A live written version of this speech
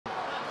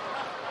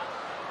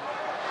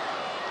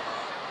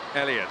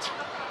Elliott.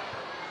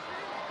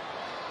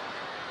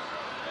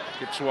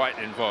 Gibbs-White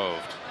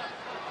involved.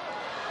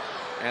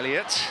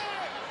 Elliott.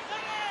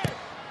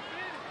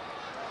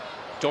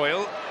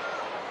 Doyle.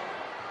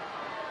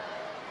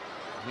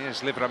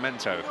 Here's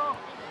Livramento.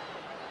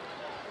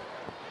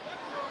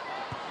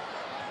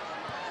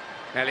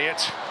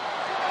 Elliott.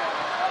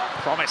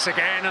 Promise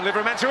again, and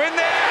Livramento in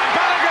there. And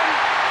Balogun.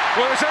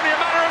 Well, it's only a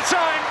matter of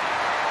time.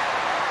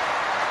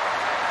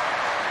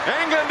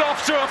 England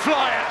off to a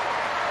flyer.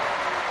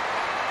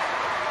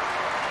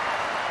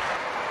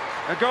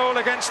 A goal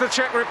against the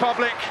Czech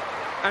Republic,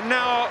 and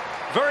now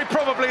very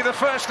probably the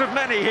first of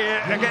many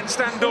here against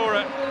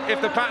Andorra,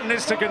 if the pattern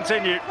is to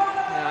continue.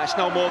 Yeah, it's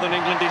no more than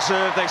England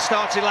deserve. They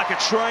started like a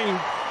train.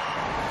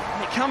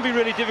 It can be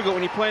really difficult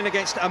when you're playing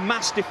against a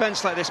mass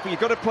defence like this, but you've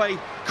got to play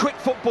quick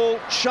football,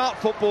 sharp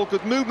football,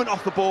 good movement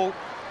off the ball,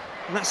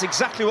 and that's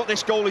exactly what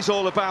this goal is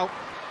all about.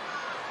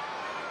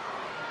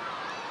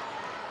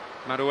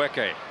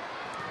 Madueke.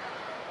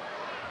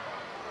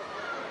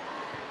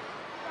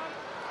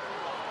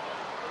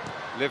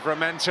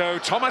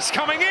 Livramento, Thomas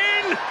coming in!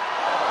 Well,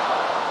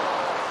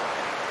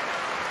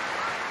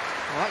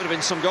 that would have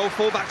been some goal,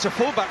 fullback to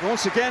fullback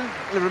once again.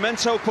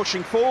 Livramento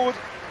pushing forward,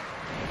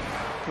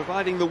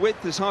 providing the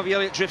width as Harvey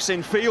Elliott drifts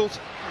in field.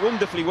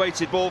 Wonderfully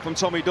weighted ball from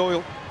Tommy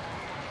Doyle.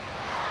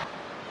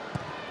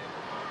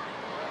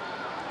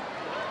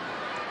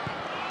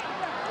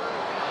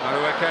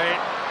 Madueke.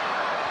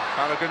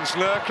 Balogun's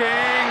lurking,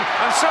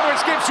 and so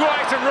is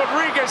Gibbs-White, and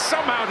Rodriguez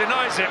somehow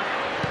denies him.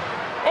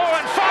 Oh,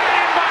 and fired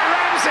in by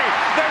Ramsey!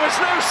 There was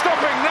no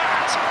stopping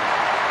that!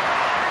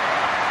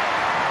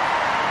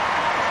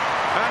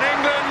 And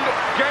England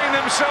gain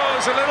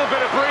themselves a little bit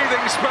of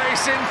breathing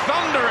space in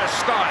thunderous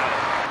style.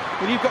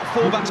 When you've got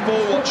fullbacks ball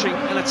watching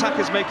and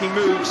attackers making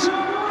moves,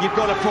 you've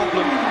got a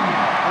problem.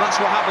 And that's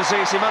what happens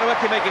here. See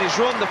Madueke making his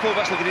run, the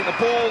fullback's looking at the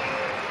ball.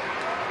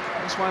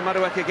 That's why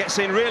Madueke gets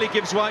in. Really,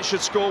 Gibbs-White should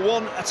score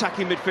one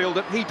attacking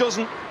midfielder. He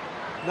doesn't.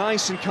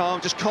 Nice and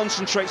calm, just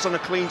concentrates on a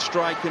clean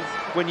strike, and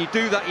when you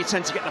do that you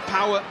tend to get the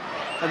power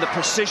and the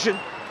precision,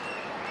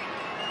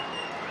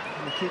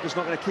 and the keeper's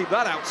not going to keep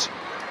that out.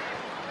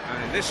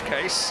 And in this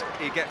case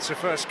he gets a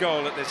first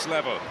goal at this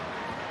level.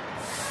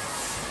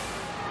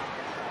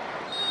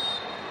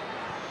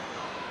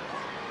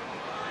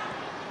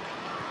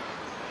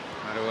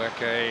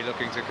 Madueke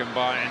looking to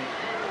combine.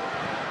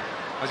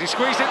 As he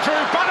squeezed it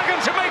through,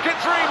 Balogun to make it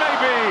three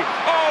maybe!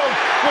 Oh,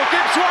 well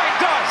Gibbs-White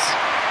does!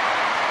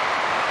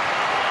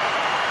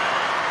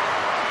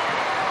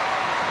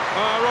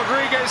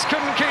 Rodriguez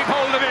couldn't keep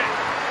hold of it,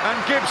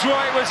 and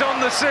Gibbs-White was on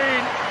the scene.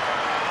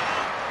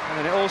 And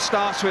then it all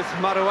starts with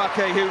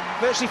Madueke, who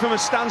virtually from a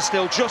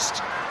standstill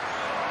just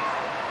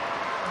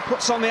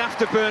puts on the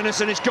afterburners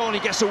and is gone. He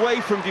gets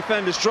away from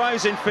defenders,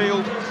 drives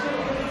infield,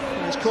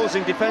 and is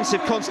causing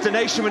defensive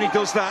consternation when he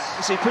does that.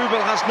 You see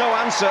Pubil has no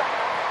answer,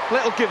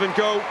 little give and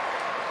go.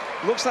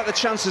 Looks like the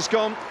chance has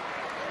gone.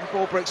 The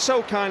ball breaks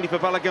so kindly for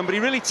Balogun, but he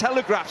really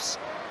telegraphs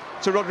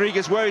to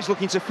Rodriguez where he's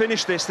looking to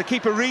finish this. The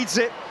keeper reads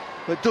it,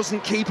 but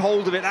doesn't keep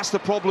hold of it. That's the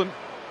problem.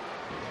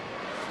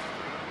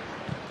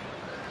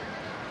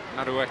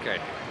 Madueke.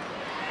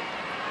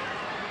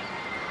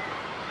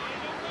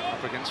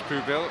 Up against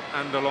Pubil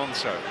and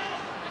Alonso.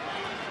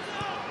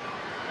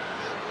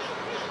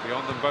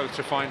 Beyond them both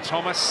to find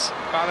Thomas.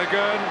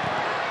 Balogun,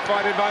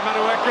 fighted by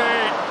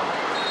Madueke.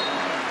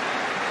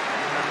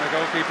 And the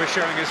goalkeeper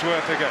showing his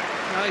worth again.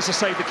 Well, it's a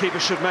save the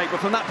keeper should make, but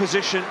from that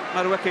position,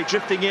 Madueke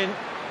drifting in,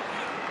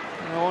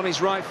 on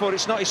his right foot,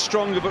 it's not his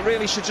stronger, but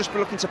really should just be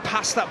looking to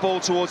pass that ball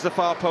towards the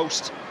far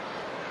post.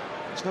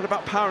 It's not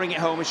about powering it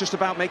home, it's just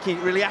about making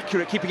it really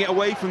accurate, keeping it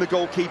away from the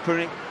goalkeeper,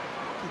 and it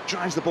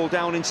drives the ball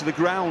down into the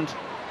ground.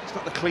 It's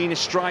not the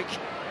cleanest strike.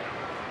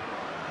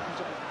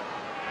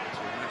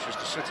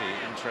 Manchester City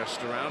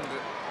interest around.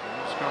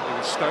 It's currently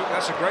with Stoke.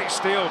 That's a great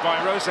steal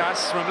by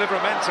Rosas from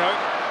Livramento.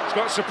 It's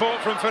got support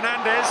from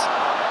Fernandez.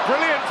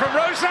 Brilliant from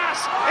Rosas!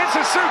 It's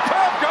a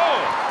superb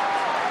goal!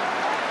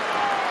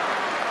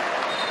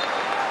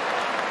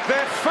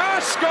 Their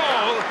first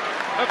goal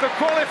of the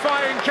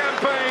qualifying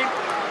campaign.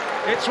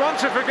 It's one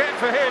to forget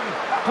for him,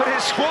 but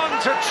it's one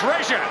to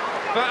treasure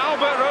for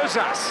Albert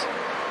Rosas.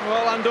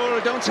 Well,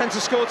 Andorra don't tend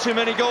to score too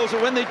many goals,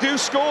 but when they do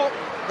score,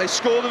 they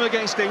score them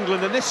against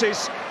England, and this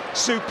is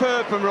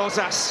superb from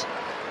Rosas.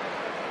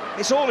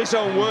 It's all his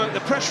own work.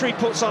 The pressure he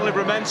puts on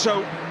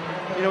Livramento,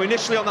 you know,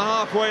 initially on the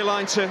halfway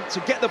line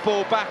to get the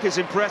ball back is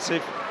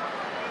impressive.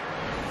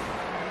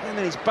 And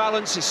then his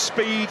balance, his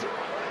speed.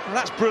 Well,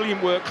 that's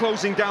brilliant work,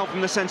 closing down from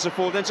the centre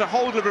forward, then to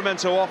hold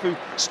Livramento off, who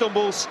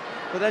stumbles,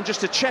 but then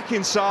just to check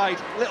inside,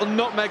 little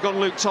nutmeg on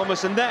Luke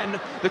Thomas, and then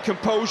the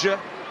composure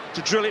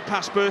to drill it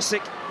past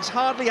Bursic. He's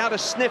hardly had a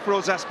sniff,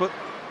 Rosas, but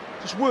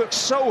just worked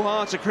so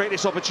hard to create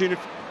this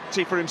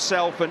opportunity for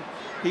himself, and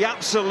he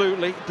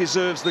absolutely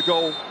deserves the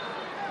goal.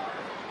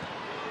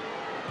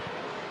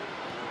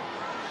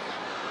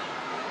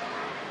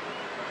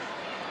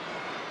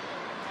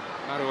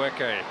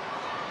 Madueke.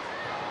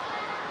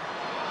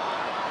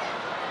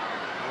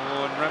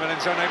 Oh, and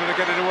Remelin's unable to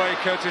get it away.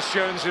 Curtis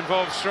Jones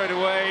involved straight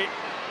away.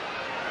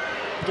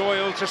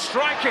 Doyle to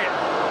strike it.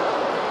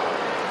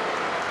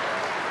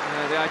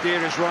 The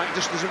idea is right, he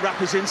just doesn't wrap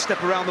his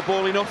instep around the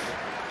ball enough.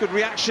 Good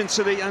reaction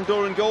to the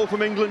Andorran goal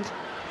from England.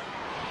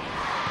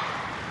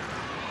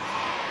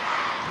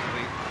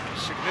 The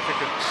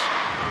significance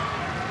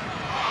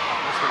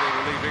is that they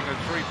were leaving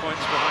 3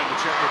 points behind the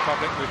Czech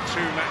Republic with 2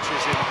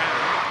 matches in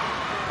hand.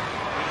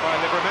 In by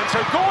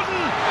Livramento.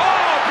 Gordon!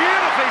 Oh,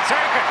 beautifully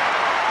taken!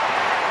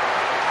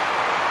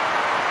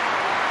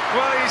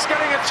 Well, he's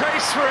getting a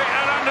taste for it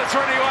at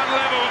under-21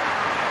 level.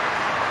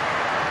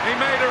 He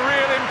made a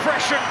real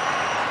impression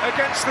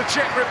against the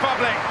Czech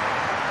Republic,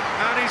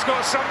 and he's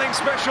got something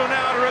special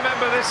now to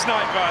remember this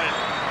night, Brian.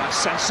 That's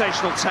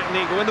sensational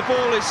technique, but when the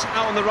ball is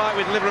out on the right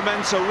with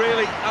Livramento,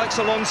 really, Alex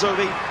Alonso,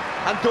 the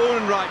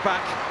Andorran right-back,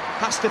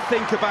 has to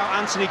think about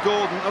Anthony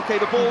Gordon. OK,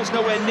 the ball's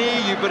nowhere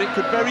near you, but it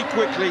could very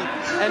quickly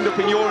end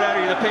up in your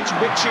area of the pitch,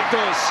 which it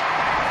does.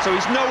 So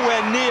he's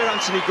nowhere near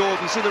Anthony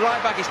Gordon. See, the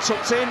right-back is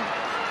tucked in,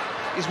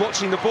 he's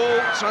watching the ball,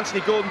 so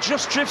Anthony Gordon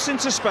just drifts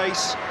into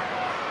space.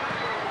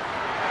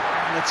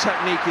 The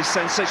technique is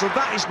sensational.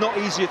 That is not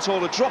easy at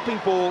all. A dropping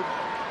ball,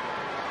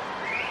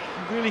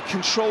 he really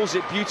controls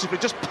it beautifully,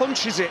 just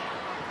punches it.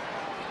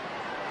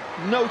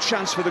 No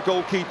chance for the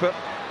goalkeeper.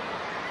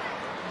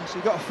 So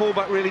you've got a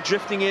fullback really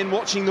drifting in,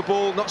 watching the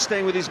ball, not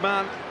staying with his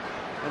man,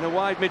 and a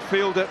wide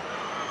midfielder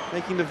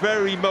making the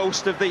very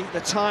most of the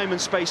time and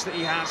space that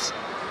he has.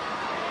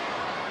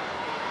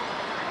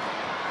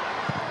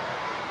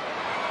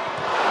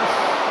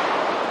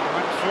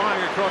 Went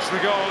flying across the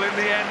goal in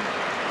the end,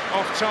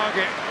 off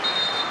target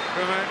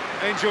from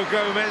Angel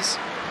Gomez.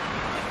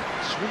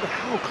 Just wonder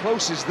how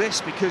close is this,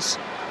 because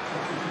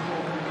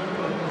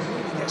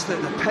he gets the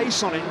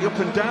pace on it, the up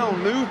and down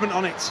movement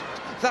on it.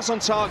 If that's on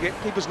target,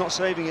 keeper's not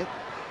saving it.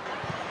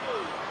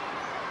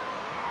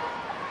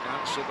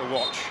 Counts at the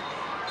watch,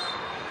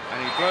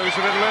 and he blows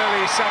a little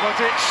early.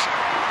 Sabotic,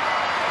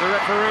 the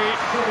referee.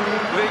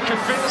 The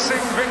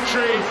convincing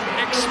victory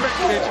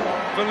expected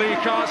for Lee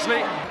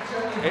Carsley.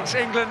 It's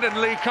England and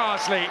Lee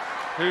Carsley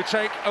who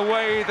take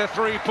away the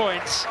 3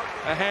 points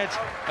ahead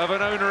of an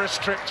onerous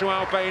trip to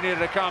Albania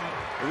to come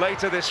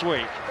later this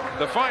week.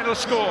 The final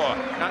score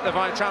at the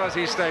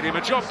Vitality Stadium,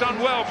 a job done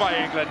well by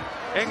England.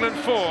 England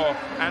 4,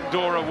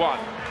 Andorra 1.